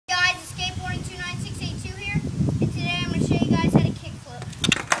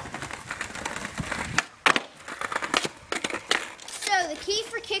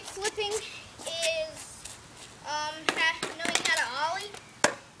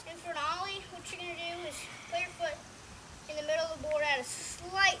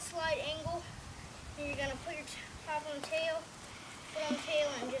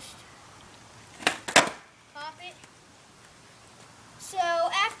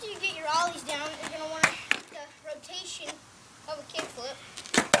variation of a kickflip.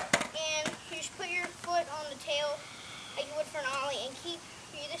 And you just put your foot on the tail like you would for an ollie and keep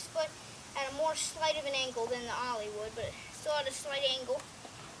this foot at a more slight of an angle than the ollie would, but still at a slight angle.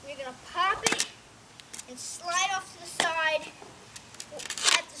 You're going to pop it and slide off to the side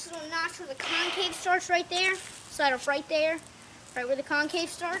at this little notch where the concave starts right there. Slide off right there, right where the concave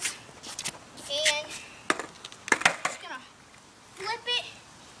starts. And just going to flip it.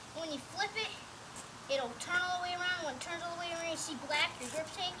 And when you flip it, it'll turn all the way around. When it turns all the way around, you see black, your grip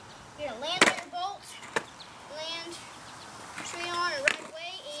tank. You're going to land on your bolt, land straight on and right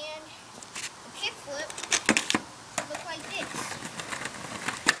away, and the kickflip will look like this.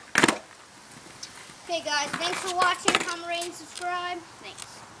 Okay guys, thanks for watching. Comment, rate, and subscribe.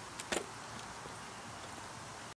 Thanks.